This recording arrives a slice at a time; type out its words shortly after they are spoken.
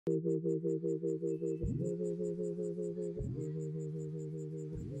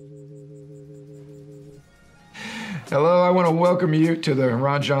Hello, I want to welcome you to the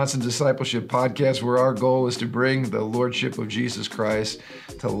Ron Johnson Discipleship Podcast, where our goal is to bring the Lordship of Jesus Christ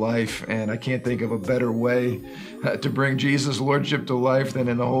to life. And I can't think of a better way to bring Jesus' Lordship to life than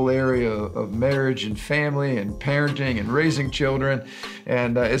in the whole area of marriage and family and parenting and raising children.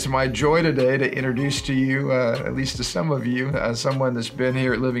 And it's my joy today to introduce to you, at least to some of you, someone that's been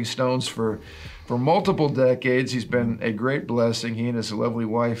here at Living Stones for multiple decades. He's been a great blessing. He and his lovely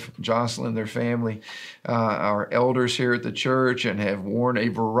wife, Jocelyn, their family, are elders here at the church and have worn a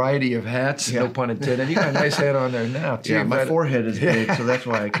variety of hats, no pun intended. You got a nice hat on there now, too. Yeah, my forehead is big, so that's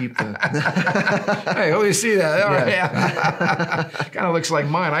why I keep the... Hey, let me see that. Yeah. Kind of looks like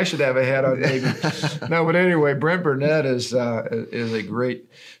mine. I should have a hat on, maybe. No, but anyway, Brent Burnett is a great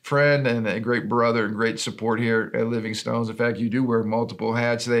friend and a great brother and great support here at Living Stones. In fact, you do wear multiple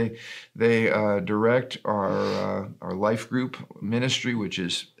hats. They direct our life group ministry, which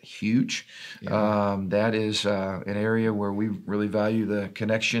is huge. Yeah. That is an area where we really value the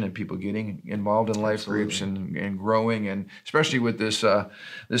connection and people getting involved in life groups and growing, and especially with this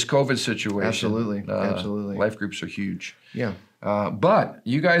COVID situation. Absolutely. Life groups are huge. Yeah. But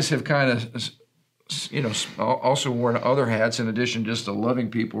you guys have kind of, also worn other hats in addition just to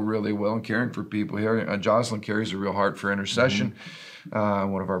loving people really well and caring for people here. Jocelyn carries a real heart for intercession.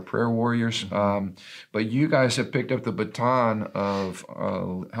 Mm-hmm. One of our prayer warriors. But you guys have picked up the baton of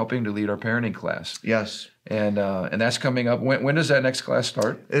helping to lead our parenting class. Yes. And that's coming up. When does that next class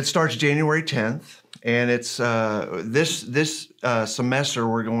start? It starts January 10th. And it's this semester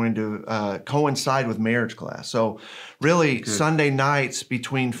we're going to coincide with marriage class. So really good. Sunday nights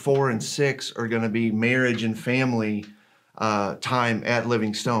between 4 and 6 are going to be marriage and family time at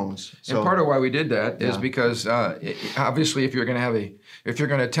Living Stones. So, and part of why we did that is because obviously if you're going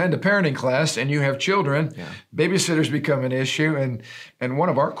to attend a parenting class and you have children, babysitters become an issue. And one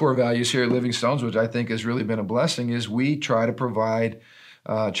of our core values here at Living Stones, which I think has really been a blessing, is we try to provide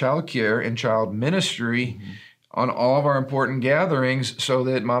child care and child ministry on all of our important gatherings so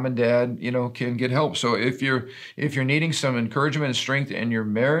that mom and dad, can get help. So if you're needing some encouragement and strength in your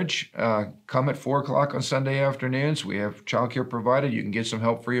marriage, come at 4:00 on Sunday afternoons. We have child care provided. You can get some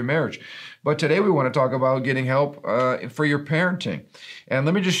help for your marriage. But today we want to talk about getting help for your parenting. And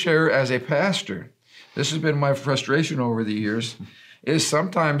let me just share, as a pastor, this has been my frustration over the years, is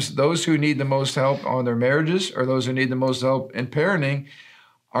sometimes those who need the most help on their marriages or those who need the most help in parenting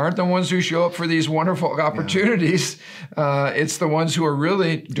aren't the ones who show up for these wonderful opportunities. It's the ones who are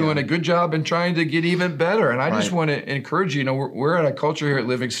really doing a good job and trying to get even better. And I just want to encourage you, we're at a culture here at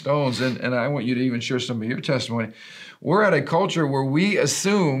Living Stones, and I want you to even share some of your testimony. We're at a culture where we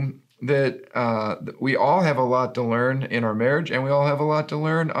assume that we all have a lot to learn in our marriage, and we all have a lot to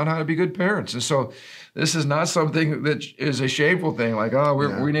learn on how to be good parents. And so this is not something that is a shameful thing, like,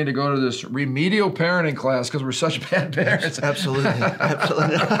 we need to go to this remedial parenting class because we're such bad parents. Absolutely.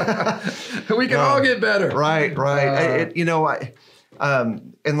 We can all get better. Right.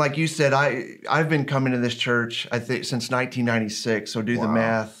 And like you said, I've been coming to this church, I think, since 1996. So do the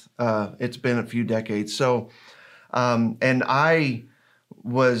math. It's been a few decades. So, and I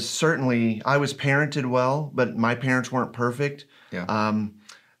was parented well, but my parents weren't perfect. Yeah.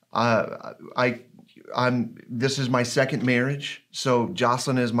 This is my second marriage, so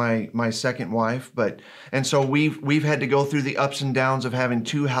Jocelyn is my second wife. And so we've had to go through the ups and downs of having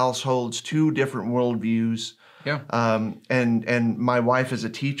two households, two different worldviews. Yeah. And my wife is a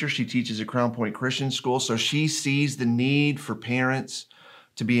teacher. She teaches at Crown Point Christian School, so she sees the need for parents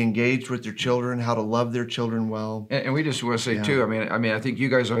to be engaged with their children, how to love their children well. And we just want to say too, I mean, I think you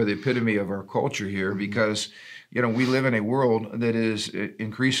guys are the epitome of our culture here because we live in a world that is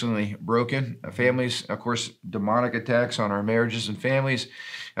increasingly broken. Families, of course, demonic attacks on our marriages and families.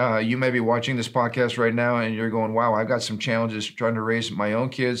 You may be watching this podcast right now and you're going, wow, I've got some challenges trying to raise my own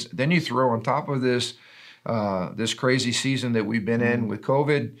kids. Then you throw on top of this crazy season that we've been in with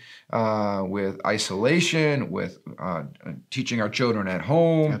COVID, with isolation, with teaching our children at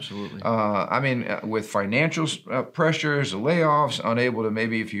home. Absolutely. With financial pressures, layoffs, unable to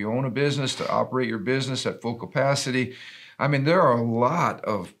maybe, if you own a business, to operate your business at full capacity. I mean, there are a lot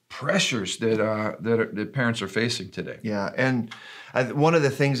of pressures that parents are facing today. Yeah, and one of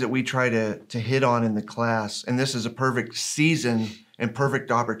the things that we try to hit on in the class, and this is a perfect season and perfect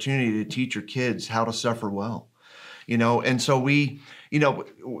opportunity to teach your kids how to suffer well, and so we,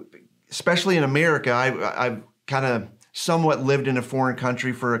 especially in America, I've kind of somewhat lived in a foreign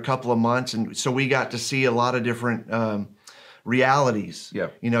country for a couple of months, and so we got to see a lot of different realities. Yeah.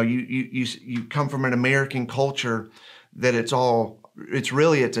 You come from an American culture that it's all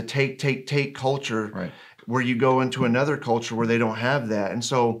it's a take culture, right, where you go into another culture where they don't have that. And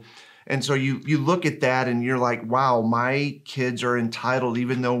so you look at that and you're like, wow, my kids are entitled,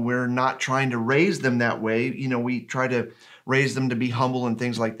 even though we're not trying to raise them that way. We try to raise them to be humble and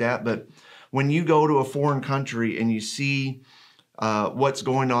things like that. But when you go to a foreign country and you see what's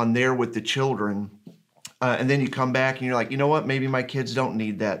going on there with the children, and then you come back and you're like, you know what, maybe my kids don't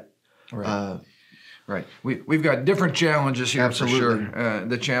need that. Right. Right. We've got different challenges here. Absolutely. For sure.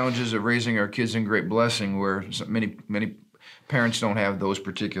 The challenges of raising our kids in great blessing, where many parents don't have those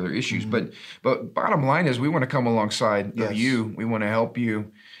particular issues. Mm-hmm. But bottom line is, we want to come alongside Yes. of you. We want to help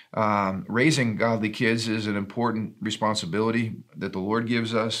you. Raising godly kids is an important responsibility that the Lord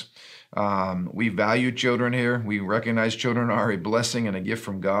gives us. We value children here. We recognize children are a blessing and a gift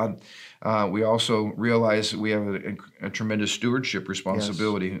from God. We also realize we have a tremendous stewardship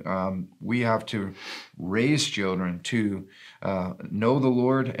responsibility. Yes. We have to raise children to know the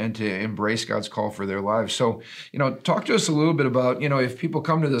Lord and to embrace God's call for their lives. So, talk to us a little bit about, if people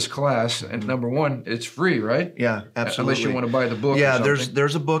come to this class, and number one, it's free, right? Yeah, absolutely. Unless you want to buy the book. Yeah, or something.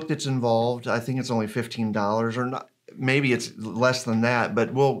 there's a book that's involved. I think it's only $15 or not. Maybe it's less than that,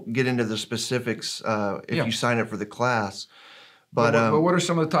 but we'll get into the specifics if you sign up for the class. But what are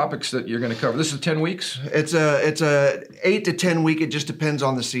some of the topics that you're going to cover? This is 10 weeks? It's a 8 to 10 week. It just depends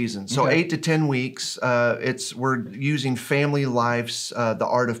on the season. So Okay. 8 to 10 weeks. We're using Family Life's The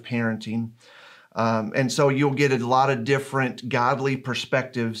Art of Parenting. And so you'll get a lot of different godly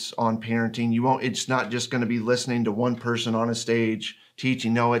perspectives on parenting. It's not just going to be listening to one person on a stage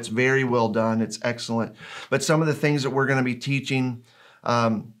teaching. No, it's very well done. It's excellent. But some of the things that we're going to be teaching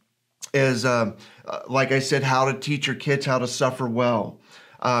is, like I said, how to teach your kids how to suffer well.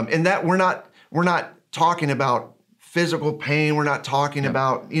 And that we're not talking about physical pain. We're not talking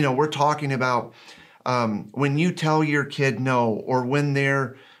about, we're talking about when you tell your kid no, or when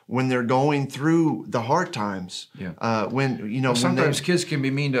they're going through the hard times. Yeah. When sometimes kids can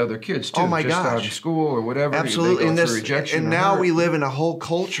be mean to other kids too. Oh my just out gosh. in school or whatever. Absolutely. They go through rejection. And or now hurt. we live in a whole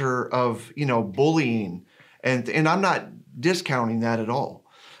culture of bullying, and I'm not discounting that at all.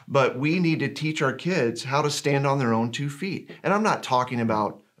 But we need to teach our kids how to stand on their own 2 feet. And I'm not talking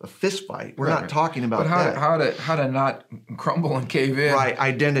about a fist fight. We're not talking about that. But how to not crumble and cave in. Right,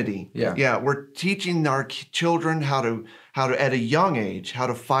 identity. Yeah. Yeah, we're teaching our children how to at a young age, how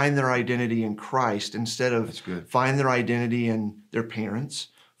to find their identity in Christ instead of find their identity in their parents,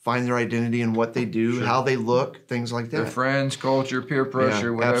 find their identity in what they do, how they look, things like that. Their friends, culture, peer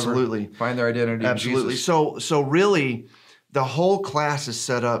pressure, whatever. Absolutely. Find their identity in Jesus. So really, the whole class is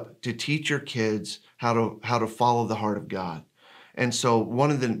set up to teach your kids how to follow the heart of God. And so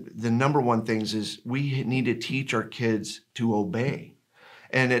one of the number one things is we need to teach our kids to obey.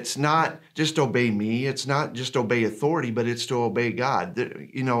 And it's not just obey me. It's not just obey authority, but it's to obey God.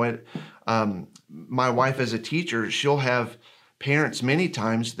 My wife as a teacher, she'll have parents many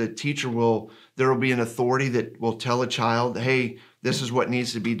times. The teacher there will be an authority that will tell a child, hey, this is what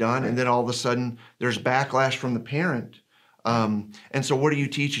needs to be done. And then all of a sudden there's backlash from the parent. And so what are you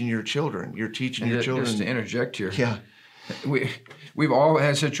teaching your children? You're teaching your children. Just to interject here. Yeah. We've all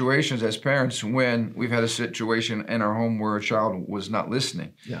had situations as parents when we've had a situation in our home where a child was not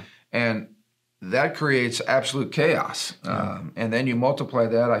listening. Yeah. And that creates absolute chaos. Yeah. And then you multiply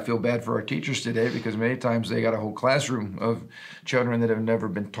that. I feel bad for our teachers today because many times they got a whole classroom of children that have never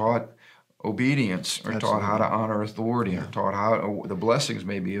been taught obedience or taught how to honor authority or taught how the blessings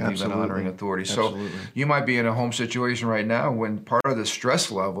maybe of even honoring authority. So you might be in a home situation right now when part of the stress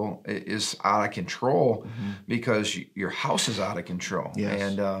level is out of control because your house is out of control.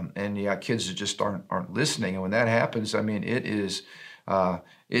 Yes. And you got kids that just aren't listening. And when that happens, I mean, it is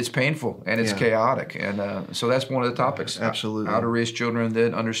it's painful and it's chaotic. And so that's one of the topics. Absolutely. How to raise children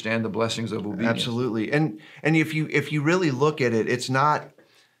that understand the blessings of obedience. Absolutely. And if you really look at it, it's not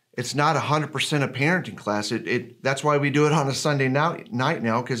 100% a parenting class. That's why we do it on a Sunday night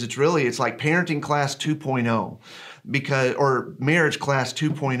now, because it's like parenting class 2.0 or marriage class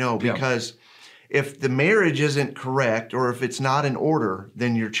 2.0 because if the marriage isn't correct or if it's not in order,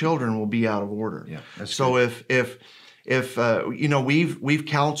 then your children will be out of order. Yeah, that's so good. if we've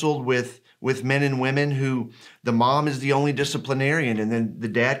counseled with men and women who the mom is the only disciplinarian, and then the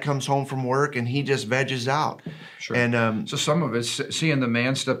dad comes home from work and he just veges out. Sure. And so some of it's seeing the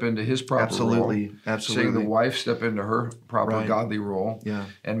man step into his proper role. Absolutely. Seeing the wife step into her proper godly role. Yeah.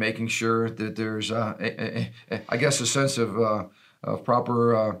 And making sure that there's, I guess, a sense of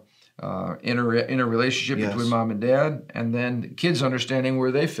proper interrelationship between mom and dad, and then kids understanding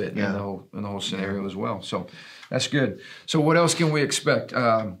where they fit in the whole scenario as well. So that's good. So what else can we expect?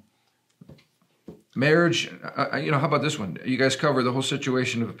 marriage, how about this one? You guys cover the whole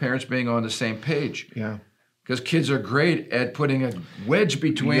situation of parents being on the same page. Yeah. Because kids are great at putting a wedge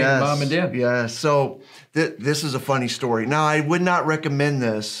between mom and dad. Yeah. So this is a funny story. Now, I would not recommend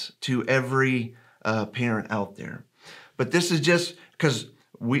this to every parent out there, but this is just because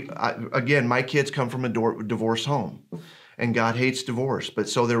again, my kids come from a divorce home, and God hates divorce. But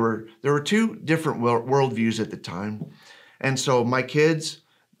so there were two different worldviews at the time, and so my kids,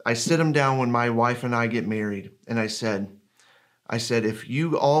 I sit them down when my wife and I get married, and I said, if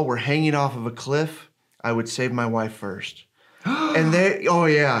you all were hanging off of a cliff, I would save my wife first. And they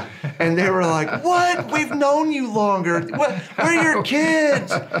were like, what? We've known you longer. What? We're your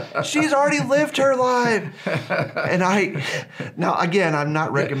kids. She's already lived her life. And now again, I'm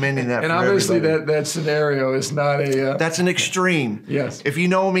not recommending that. And for obviously everybody. that scenario is not a... That's an extreme. Yes. If you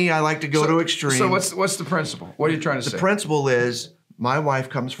know me, I like to go to extreme. So what's the principle? What are you trying to say? The principle is my wife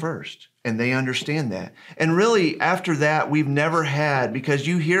comes first. And they understand that. And really, after that, we've never had, because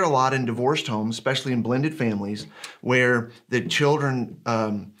you hear a lot in divorced homes, especially in blended families, where the children,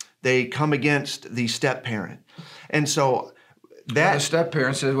 they come against the step parent. And so that... the step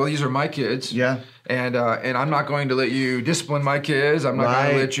parent says, well, these are my kids. Yeah. And I'm not going to let you discipline my kids. I'm not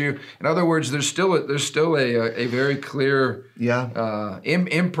going to let you... In other words, there's still a very clear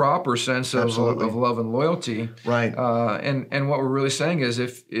improper sense of love and loyalty. Right. And what we're really saying is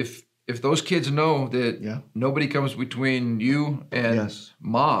if those kids know that nobody comes between you and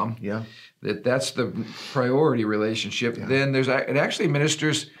mom, that's the priority relationship, then it actually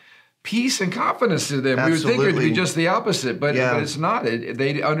ministers peace and confidence to them. Absolutely. We would think it would be just the opposite, but it's not.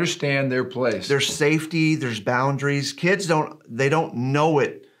 They understand their place. There's safety, there's boundaries. Kids don't know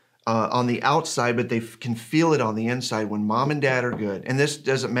it on the outside, but they can feel it on the inside when mom and dad are good. And this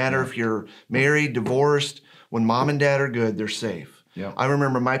doesn't matter if you're married, divorced. When mom and dad are good, they're safe. Yeah. I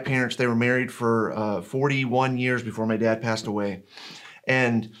remember my parents, they were married for 41 years before my dad passed away.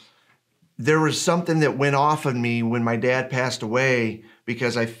 And there was something that went off on me when my dad passed away,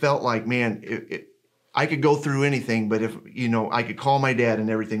 because I felt like, man, I could go through anything, but if, I could call my dad and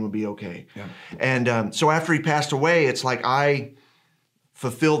everything would be okay. Yeah. And so after he passed away, it's like I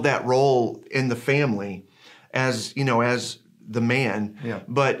fulfilled that role in the family as the man. Yeah.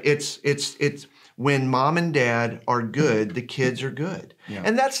 But it's when mom and dad are good, the kids are good. Yeah.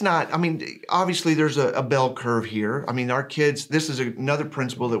 And that's not, obviously there's a bell curve here. Our kids, this is another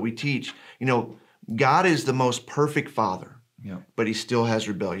principle that we teach. God is the most perfect father, but he still has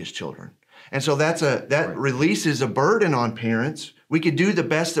rebellious children. And so that releases a burden on parents. We could do the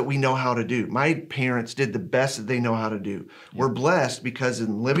best that we know how to do. My parents did the best that they know how to do. Yeah. We're blessed because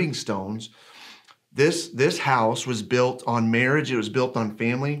in Living Stones, this house was built on marriage. It was built on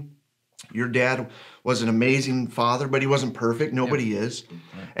family. Your dad was an amazing father, but he wasn't perfect. Nobody is.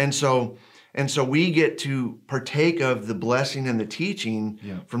 Right. And so we get to partake of the blessing and the teaching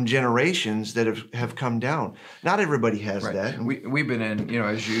from generations that have come down. Not everybody has that. We've been in,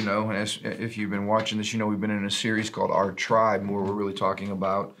 as you know, and if you've been watching this, we've been in a series called Our Tribe, where we're really talking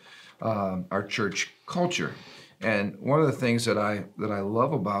about our church culture. And one of the things that I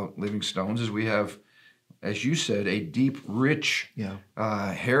love about Living Stones is we have, as you said, a deep, rich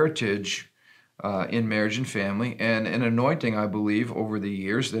heritage in marriage and family, and an anointing, I believe, over the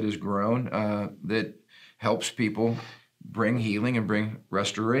years that has grown that helps people bring healing and bring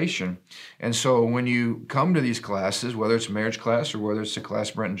restoration. And so when you come to these classes, whether it's a marriage class or whether it's a class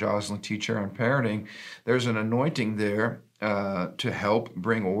Brent and Jocelyn teach on parenting, there's an anointing there to help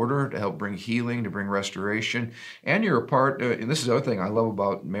bring order, to help bring healing, to bring restoration. And you're a part, and this is the other thing I love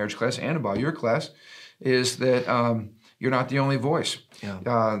about marriage class and about your class, is that you're not the only voice.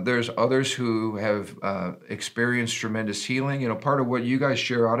 Yeah. There's others who have experienced tremendous healing. Part of what you guys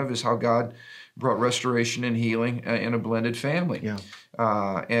share out of is how God brought restoration and healing in a blended family.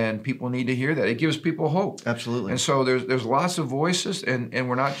 Yeah. And people need to hear that. It gives people hope. Absolutely. And so there's lots of voices, and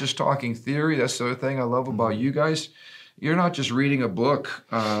we're not just talking theory. That's the other thing I love about you guys. You're not just reading a book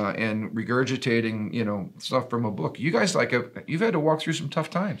and regurgitating, stuff from a book. You guys you've had to walk through some tough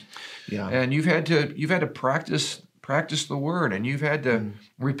times. Yeah. And you've had to practice the word, and you've had to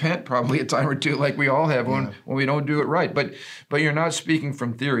repent probably a time or two, like we all have when we don't do it right. But you're not speaking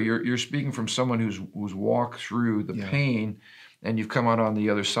from theory. You're speaking from someone who's walked through the pain, and you've come out on the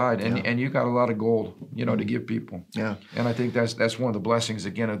other side, and you've got a lot of gold, to give people. Yeah. And I think that's one of the blessings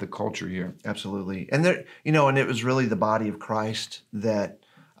again of the culture here. Absolutely. And there, and it was really the body of Christ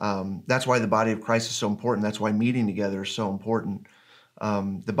that's why the body of Christ is so important. That's why meeting together is so important.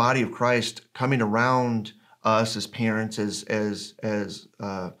 The body of Christ coming around us as parents, as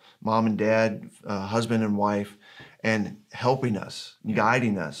mom and dad, husband and wife, and helping us,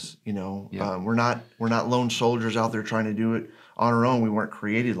 guiding us. Yeah. We're not lone soldiers out there trying to do it on our own. We weren't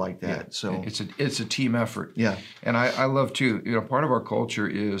created like that. Yeah. So it's a team effort. Yeah. And I love too, part of our culture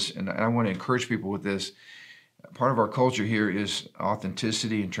is, and I want to encourage people with this, part of our culture here is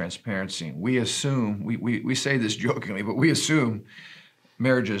authenticity and transparency. We assume, we say this jokingly, but we assume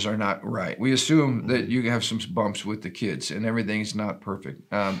marriages are not right. We assume that you have some bumps with the kids and everything's not perfect.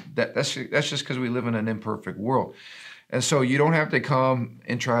 That's just because we live in an imperfect world. And so you don't have to come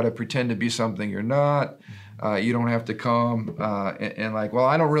and try to pretend to be something you're not. You don't have to come and like, well,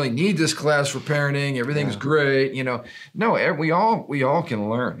 I don't really need this class for parenting. Everything's great, No, we all can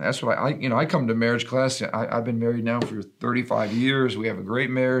learn. That's what I come to marriage class. I've been married now for 35 years. We have a great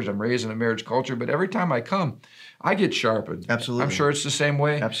marriage. I'm raised in a marriage culture. But every time I come, I get sharpened. Absolutely. I'm sure it's the same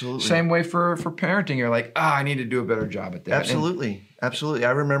way. Absolutely. Same way for parenting. You're like, I need to do a better job at that. Absolutely. Absolutely.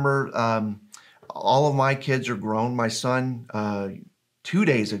 I remember all of my kids are grown. My son, 2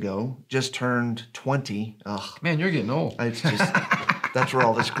 days ago, just turned 20. Ugh. Man, you're getting old. It's just, that's where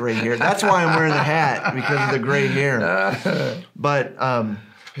all this gray hair. That's why I'm wearing the hat, because of the gray hair. But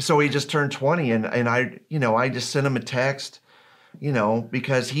so he just turned 20, and I just sent him a text,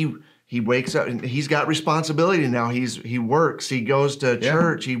 because he wakes up and he's got responsibility now. He works, he goes to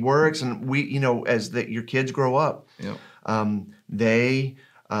church, he works, and as your kids grow up,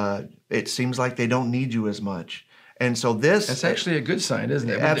 it seems like they don't need you as much. And so that's actually a good sign, isn't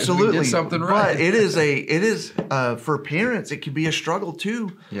it? Absolutely. We did something right. But it is for parents, it can be a struggle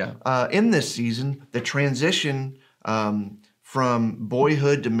too. Yeah. In this season, the transition from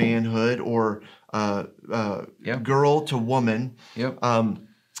boyhood to manhood, or girl to woman. Yep.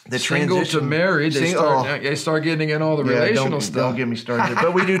 The single transition to married, they start getting in all the relational stuff. Don't get me started.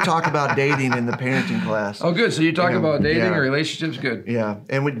 But we do talk about dating in the parenting class. Oh, good. So you talk about dating and relationships. Good. Yeah,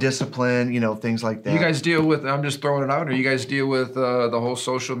 and with discipline, things like that. You guys deal with, I'm just throwing it out, or you guys deal with the whole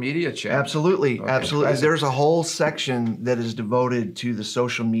social media chat? Absolutely. Okay. Absolutely. There's a whole section that is devoted to the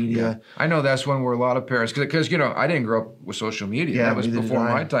social media. Yeah. I know that's one where a lot of parents, because I didn't grow up with social media. Yeah, that was before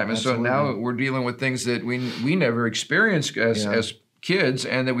my time. And Absolutely. So now we're dealing with things that we never experienced as kids,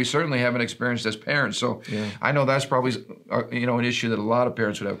 and that we certainly haven't experienced as parents. So I know that's probably an issue that a lot of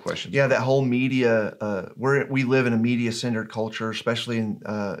parents would have questions. Yeah, that whole media. We live in a media-centered culture, especially in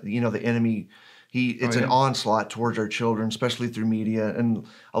the enemy. It's an onslaught towards our children, especially through media. And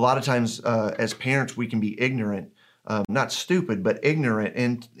a lot of times, as parents, we can be ignorant, not stupid, but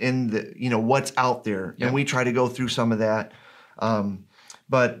ignorant in the what's out there, and we try to go through some of that.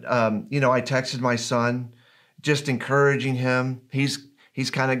 But I texted my son, just encouraging him. He's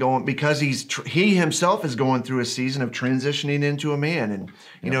kind of going, because he himself is going through a season of transitioning into a man, and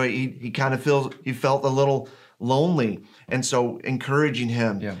he kind of felt a little lonely, and so encouraging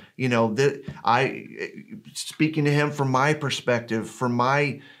him. Speaking to him from my perspective, from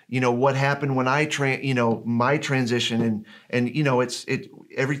my what happened when I my transition, and it's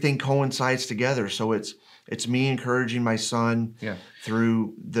everything coincides together. So it's me encouraging my son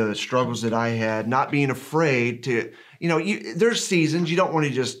through the struggles that I had, not being afraid to, there's seasons you don't want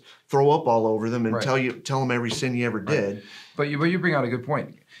to just throw up all over them and tell them every sin you ever did. But you bring out a good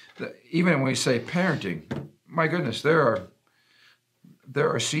point. Even when we say parenting, my goodness, there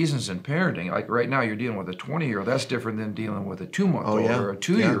are seasons in parenting. Like right now, you're dealing with a 20-year-old. That's different than dealing with a 2-month-old or a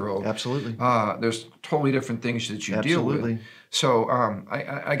 2-year-old. Absolutely. There's totally different things that you deal with. So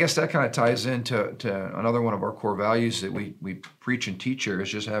I guess that kind of ties into another one of our core values that we preach and teach here, is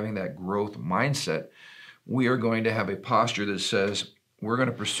just having that growth mindset. We are going to have a posture that says we're going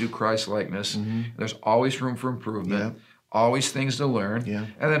to pursue Christ-likeness. Mm-hmm. There's always room for improvement, always things to learn. Yeah.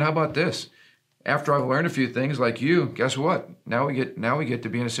 And then how about this? After I've learned a few things like you, guess what? Now we get to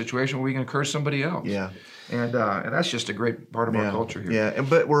be in a situation where we can encourage somebody else. Yeah. And that's just a great part of our culture here. Yeah,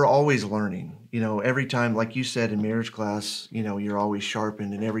 but we're always learning. Every time, like you said in marriage class, you're always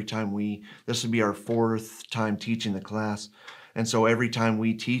sharpened. And every time this will be our 4th time teaching the class. And so every time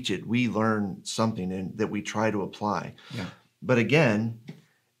we teach it, we learn something that we try to apply. Yeah. But again,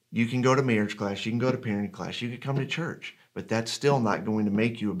 you can go to marriage class, you can go to parenting class, you can come to church. But that's still not going to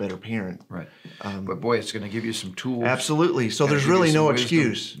make you a better parent. Right. But boy, it's going to give you some tools. Absolutely. So there's really no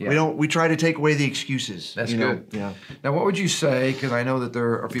excuse. Yeah. We try to take away the excuses. That's good. Yeah. Now, what would you say? Because I know that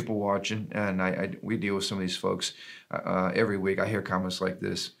there are people watching, and we deal with some of these folks every week. I hear comments like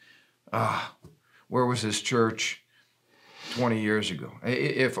this: "Where was this church 20 years ago?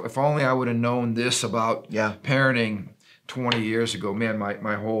 If only I would have known this about parenting 20 years ago. Man,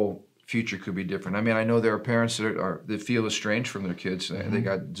 my whole future could be different. I mean, I know there are parents that feel estranged from their kids. They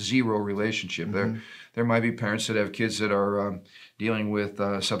got zero relationship. There might be parents that have kids that are dealing with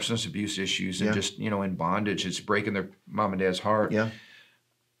substance abuse issues and just, in bondage. It's breaking their mom and dad's heart. Yeah.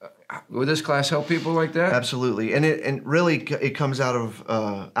 Would this class help people like that? Absolutely. And really it comes out of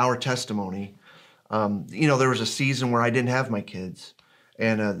our testimony. There was a season where I didn't have my kids,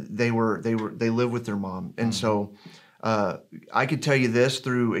 and they live with their mom. And so I could tell you this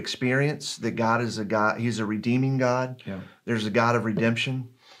through experience, that God is a God. He's a redeeming God. Yeah. There's a God of redemption.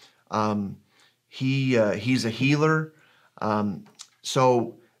 He's a healer.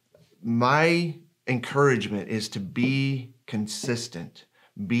 So my encouragement is to be consistent,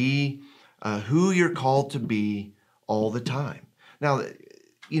 be who you're called to be all the time. Now,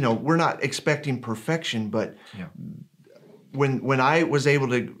 we're not expecting perfection, but when I was able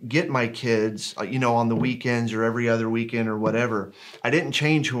to get my kids, on the weekends or every other weekend or whatever, I didn't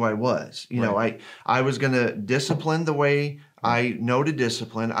change who I was. I was going to discipline the way I know to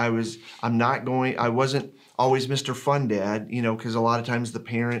discipline. I wasn't always Mr. Fun Dad, because a lot of times the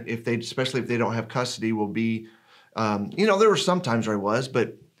parent, especially if they don't have custody, will be, there were some times where I was,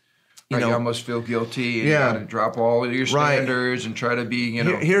 but you almost feel guilty and you got to drop all of your standards and try to be,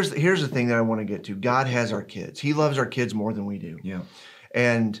 Here's the thing that I want to get to. God has our kids. He loves our kids more than we do. Yeah.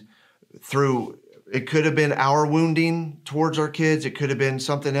 And it could have been our wounding towards our kids. It could have been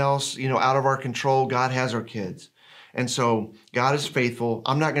something else, out of our control. God has our kids. And so God is faithful.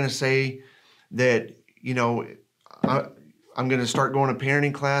 I'm not going to say that, I'm going to start going to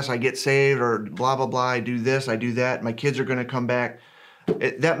parenting class, I get saved, or blah, blah, blah, I do this, I do that, my kids are going to come back.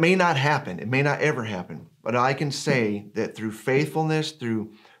 That may not happen. It may not ever happen. But I can say that through faithfulness,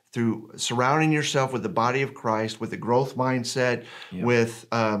 through surrounding yourself with the body of Christ, with a growth mindset, with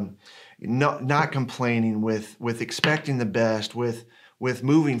not complaining, with expecting the best, with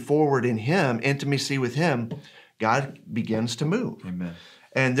moving forward in Him, intimacy with Him, God begins to move. Amen.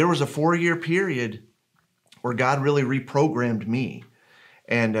 And there was a 4-year period where God really reprogrammed me.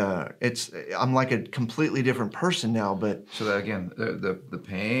 And I'm like a completely different person now. But so that again, the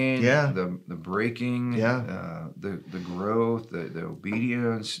pain, the breaking, the growth, the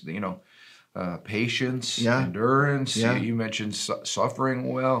obedience, patience, endurance. You mentioned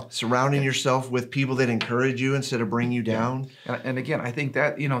suffering well. Surrounding yourself with people that encourage you instead of bring you down. And again, I think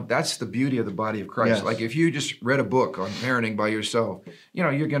that, that's the beauty of the body of Christ. Yes. Like if you just read a book on parenting by yourself,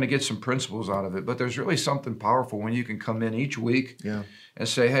 you're going to get some principles out of it. But there's really something powerful when you can come in each week and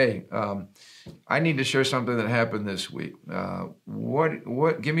say, hey, I need to share something that happened this week.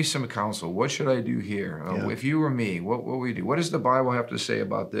 What? Give me some counsel. What should I do here? If you were me, what would we do? What does the Bible have to say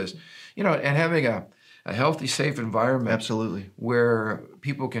about this? And having a healthy, safe environment. Absolutely. Where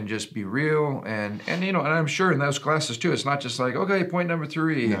people can just be real and I'm sure in those classes too, it's not just like, okay, point number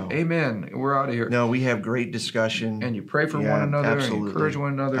 3, amen, we're out of here. No, we have great discussion. And you pray for one another and you encourage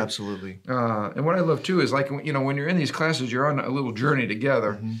one another. Absolutely. And what I love too is like, when you're in these classes, you're on a little journey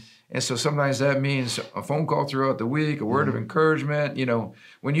together. Mm-hmm. And so sometimes that means a phone call throughout the week, a word of encouragement.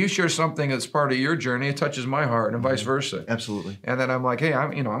 When you share something that's part of your journey, it touches my heart and vice versa. Absolutely. And then I'm like, hey,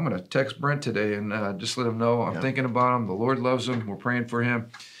 I'm going to text Brent today and just let him know I'm thinking about him. The Lord loves him. We're praying for him.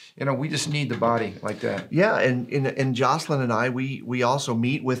 We just need the body like that. Yeah, and Jocelyn and I, we also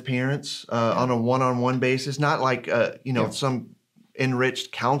meet with parents on a one-on-one basis, not like some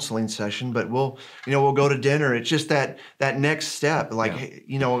enriched counseling session, but we'll go to dinner. It's just that next step, of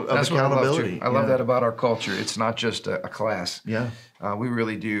That's accountability. I love that about our culture. It's not just a class. Yeah. We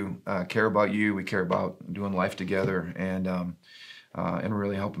really do care about you. We care about doing life together and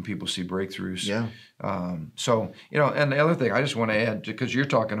really helping people see breakthroughs. Yeah. So, and the other thing I just want to add, because you're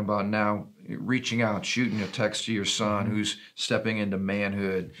talking about now reaching out, shooting a text to your son who's stepping into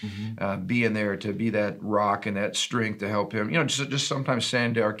manhood, being there to be that rock and that strength to help him. Just sometimes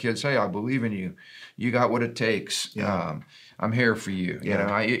saying to our kids, hey, I believe in you. You got what it takes. Yeah. I'm here for you.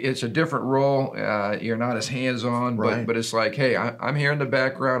 It's a different role. You're not as hands-on, but it's like, hey, I'm here in the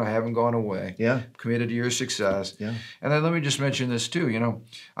background. I haven't gone away. Yeah. I'm committed to your success. Yeah. And then let me just mention this too.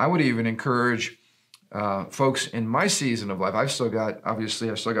 I would even encourage folks in my season of life. I've still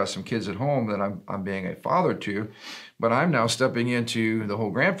got some kids at home that I'm being a father to, but I'm now stepping into the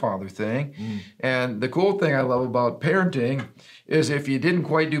whole grandfather thing. And the cool thing I love about parenting is if you didn't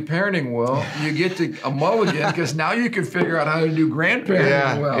quite do parenting well, you get to a mulligan because now you can figure out how to do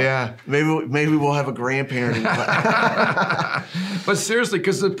grandparenting well. Yeah, maybe we'll have a grandparenting class. But seriously,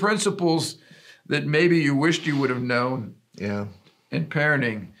 because the principles that maybe you wished you would have known in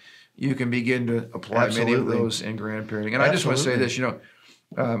parenting, you can begin to apply many of those in grandparenting. And I just want to say this,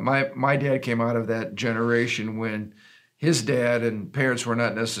 my dad came out of that generation when his dad and parents were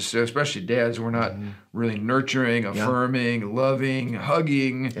not necessarily, especially dads, were not really nurturing, affirming, loving,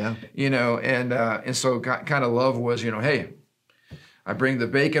 hugging, and so kind of love was, hey, I bring the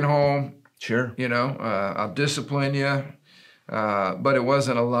bacon home, Sure, I'll discipline you, but it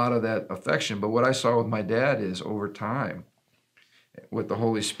wasn't a lot of that affection. But what I saw with my dad is over time, with the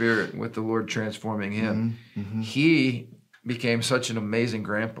Holy Spirit, with the Lord transforming him, he became such an amazing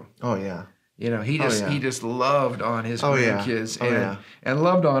grandpa. Oh yeah. He just loved on his grandkids and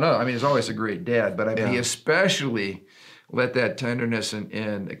loved on us. I mean, he's always a great dad, but he especially let that tenderness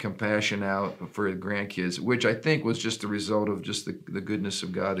and compassion out for his grandkids, which I think was just the result of just the goodness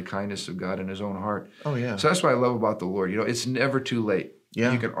of God, the kindness of God in his own heart. Oh yeah. So that's what I love about the Lord. It's never too late.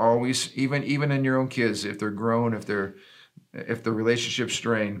 Yeah. You can always, even in your own kids, if they're grown, if the relationship's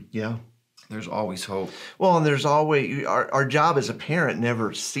strained. Yeah. There's always hope. Well, and there's always our job as a parent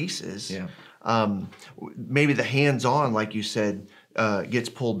never ceases. Yeah. Maybe the hands-on, like you said, gets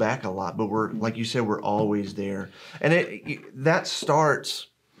pulled back a lot, but like you said, we're always there, and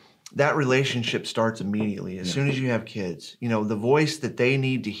that relationship starts immediately as soon as you have kids. The voice that they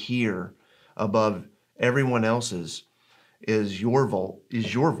need to hear above everyone else's is your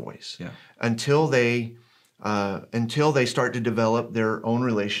voice. Yeah. Until they start to develop their own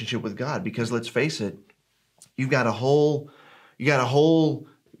relationship with God. Because let's face it, you got a whole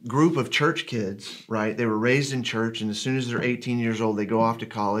group of church kids, right? They were raised in church, and as soon as they're 18 years old, they go off to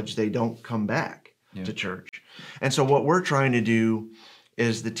college. They don't come back to church. And so what we're trying to do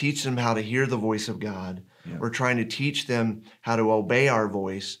is to teach them how to hear the voice of God. Yeah. We're trying to teach them how to obey our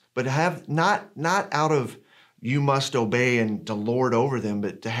voice, but have not out of you must obey and to lord over them,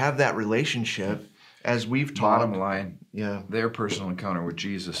 but to have that relationship as we've taught. Bottom line, their personal encounter with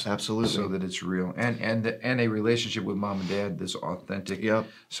Jesus. Absolutely. So that it's real. And a relationship with mom and dad that's authentic. Yep.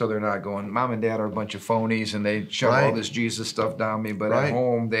 So they're not going, mom and dad are a bunch of phonies and they shove all this Jesus stuff down me, but at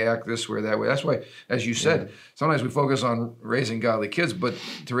home they act this way or that way. That's why, as you said, sometimes we focus on raising godly kids, but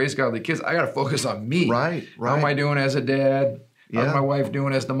to raise godly kids, I got to focus on me. Right. How am I doing as a dad? How's my wife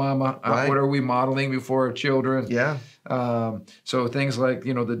doing as the mama? What are we modeling before our children? Yeah. So things like,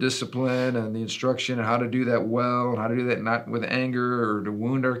 the discipline and the instruction and how to do that well and how to do that not with anger or to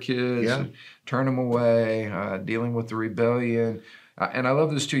wound our kids, and turn them away, dealing with the rebellion. And I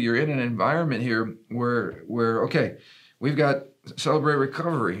love this too. You're in an environment here where okay, we've got Celebrate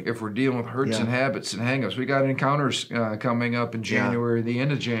Recovery if we're dealing with hurts and habits and hangups. We got encounters coming up in January, the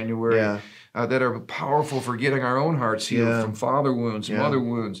end of January, that are powerful for getting our own hearts healed from father wounds, mother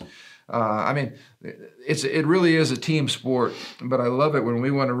wounds. I mean, it really is a team sport, but I love it when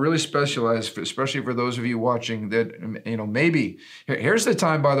we want to really specialize, especially for those of you watching that, maybe, here's the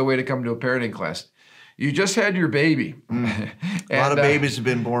time, by the way, to come to a parenting class. You just had your baby. A lot of babies have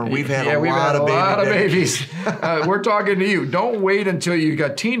been born. We've had a lot of babies. We're talking to you. Don't wait until you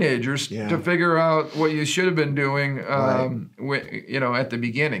got teenagers to figure out what you should have been doing, at the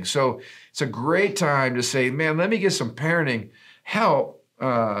beginning. So it's a great time to say, man, let me get some parenting help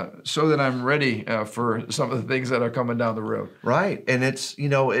so that I'm ready for some of the things that are coming down the road. Right. And it's,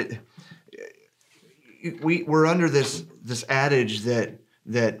 we're under this adage that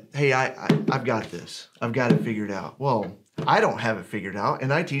hey, I've got this. I've got it figured out. Well, I don't have it figured out,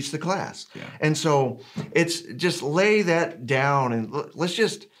 and I teach the class. Yeah. And so it's just lay that down and let's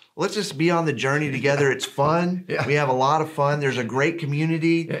just be on the journey together. It's fun. We have a lot of fun. There's a great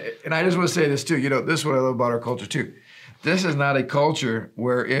community. And I just want to say this too. This is what I love about our culture too. This is not a culture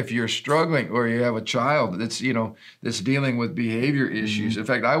where if you're struggling or you have a child that's dealing with behavior issues. In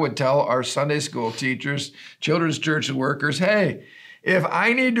fact, I would tell our Sunday school teachers, children's church workers, hey, if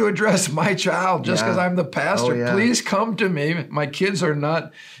I need to address my child just because I'm the pastor, please come to me. My kids are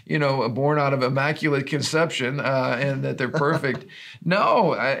not, born out of immaculate conception and that they're perfect.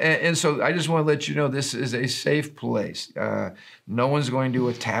 No. And so I just want to let you know this is a safe place. No one's going to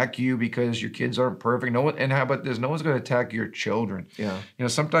attack you because your kids aren't perfect. No one, and how about this? No one's going to attack your children. Yeah.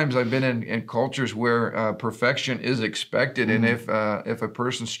 Sometimes I've been in cultures where perfection is expected, and if a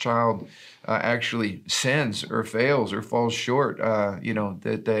person's child actually sins or fails or falls short,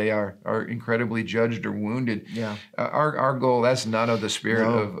 that they are incredibly judged or wounded. Yeah. Our goal, that's none of the spirit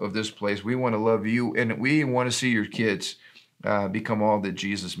of this place. We want to love you, and we want to see your kids become all that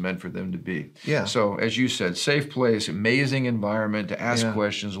Jesus meant for them to be. Yeah. So as you said, safe place, amazing environment to ask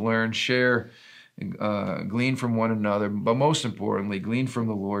questions, learn, share, glean from one another, but most importantly, glean from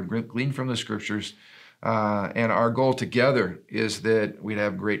the Lord, glean from the scriptures. And our goal together is that we'd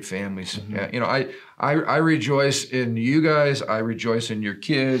have great families. I rejoice in you guys. I rejoice in your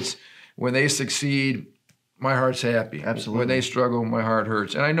kids. When they succeed, my heart's happy. Absolutely. When they struggle, my heart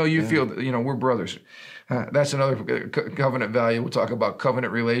hurts. And I know you feel that, we're brothers. That's another covenant value. We'll talk about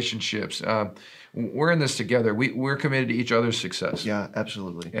covenant relationships. We're in this together. We're committed to each other's success. Yeah,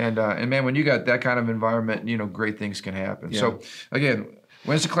 absolutely. And man, when you got that kind of environment, great things can happen. Yeah. So again,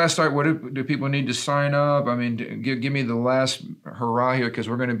 when's the class start? What do people need to sign up? I mean, give me the last hurrah here, because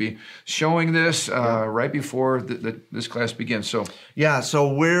we're going to be showing this right before this class begins. So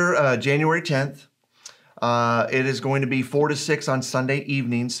so we're January 10th. It is going to be 4 to 6 on Sunday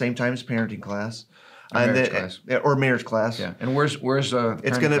evenings, same time as parenting class. Or marriage class. Yeah. And where's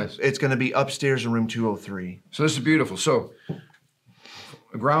it's gonna be upstairs in room 203. So this is beautiful. So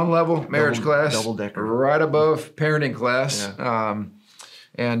ground level marriage class, double decker, right above parenting class. Yeah.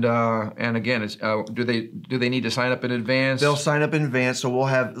 And again, it's do they need to sign up in advance? They'll sign up in advance,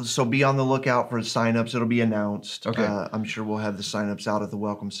 so be on the lookout for the signups. It'll be announced. Okay. I'm sure we'll have the signups out at the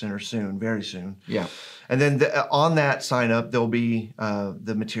Welcome Center very soon. Yeah. And then on that sign up, there'll be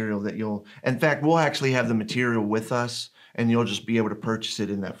the material that in fact, we'll actually have the material with us, and you'll just be able to purchase it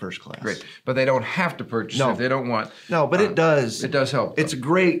in that first class. Great. But they don't have to purchase it if they don't want. No, but it does. It does help. It's a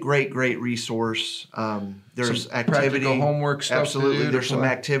great resource. There's some activity. Practical homework stuff. Absolutely. There's some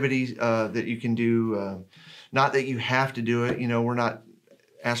activities that you can do. Not that you have to do it. We're not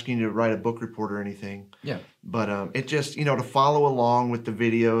asking you to write a book report or anything. Yeah. But it just, to follow along with the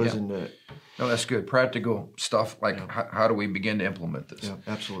videos and No, that's good. Practical stuff, like how do we begin to implement this? Yeah,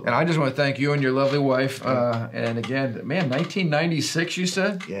 absolutely. And I just want to thank you and your lovely wife. And again, man, 1996, you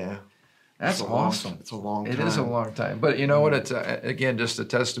said? Yeah. That's awesome. It's a long time. It is a long time. But you know what? It's, again, just a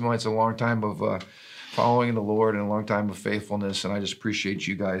testimony. It's a long time of following the Lord and a long time of faithfulness. And I just appreciate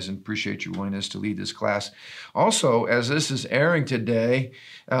you guys and appreciate your willingness to lead this class. Also, as this is airing today,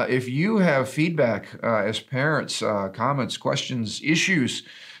 if you have feedback as parents, comments, questions, issues,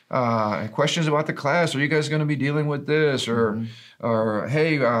 questions about the class, are you guys going to be dealing with this, or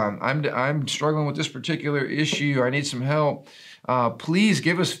hey, I'm struggling with this particular issue, I need some help, please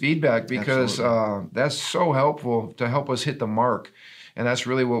give us feedback, because that's so helpful to help us hit the mark. And that's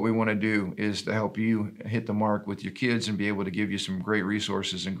really what we want to do, is to help you hit the mark with your kids and be able to give you some great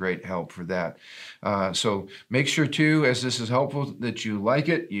resources and great help for that. So make sure too, as this is helpful, that you like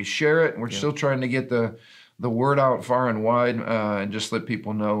it, you share it. We're still trying to get the word out far and wide, and just let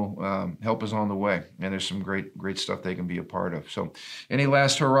people know help is on the way. And there's some great stuff they can be a part of. So any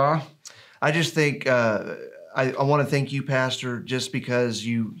last hurrah? I just think I want to thank you, Pastor, just because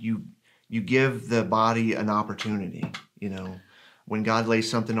you give the body an opportunity. When God lays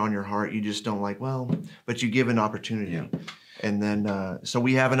something on your heart, you just don't but you give an opportunity. Yeah. And then, so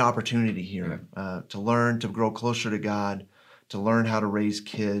we have an opportunity here to learn, to grow closer to God, to learn how to raise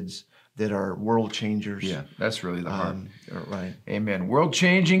kids that are world changers. Yeah, that's really the heart. Right. Amen. World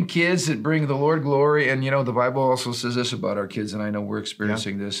changing kids that bring the Lord glory. And the Bible also says this about our kids, and I know we're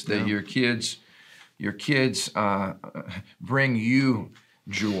experiencing this, that your kids bring you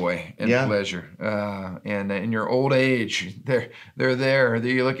joy and pleasure, and in your old age, they're there.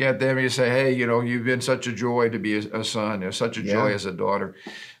 You look at them and you say, "Hey, you've been such a joy to be a son, such a joy as a daughter."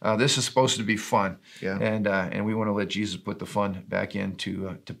 This is supposed to be fun, and we want to let Jesus put the fun back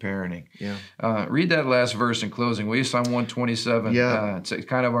into to parenting. Yeah. Read that last verse in closing, will you? Psalm 127. Yeah. It's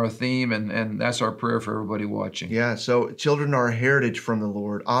kind of our theme, and that's our prayer for everybody watching. Yeah. So children are a heritage from the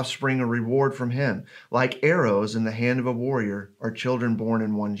Lord, offspring a reward from Him. Like arrows in the hand of a warrior are children born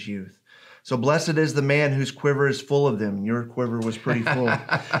in one's youth. So blessed is the man whose quiver is full of them. Your quiver was pretty full.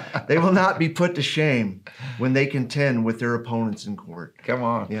 They will not be put to shame when they contend with their opponents in court. Come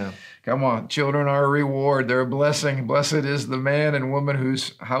on. Yeah. Come on. Children are a reward. They're a blessing. Blessed is the man and woman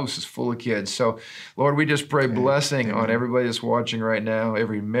whose house is full of kids. So, Lord, we just pray blessing on everybody that's watching right now,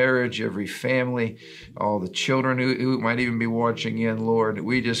 every marriage, every family, all the children who might even be watching in, Lord.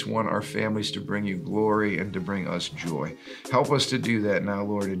 We just want our families to bring you glory and to bring us joy. Help us to do that now,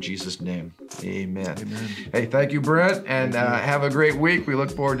 Lord, in Jesus' name. Amen. Amen. Hey, thank you, Brent, and have a great week. We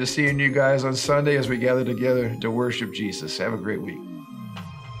look forward to seeing you guys on Sunday as we gather together to worship Jesus. Have a great week.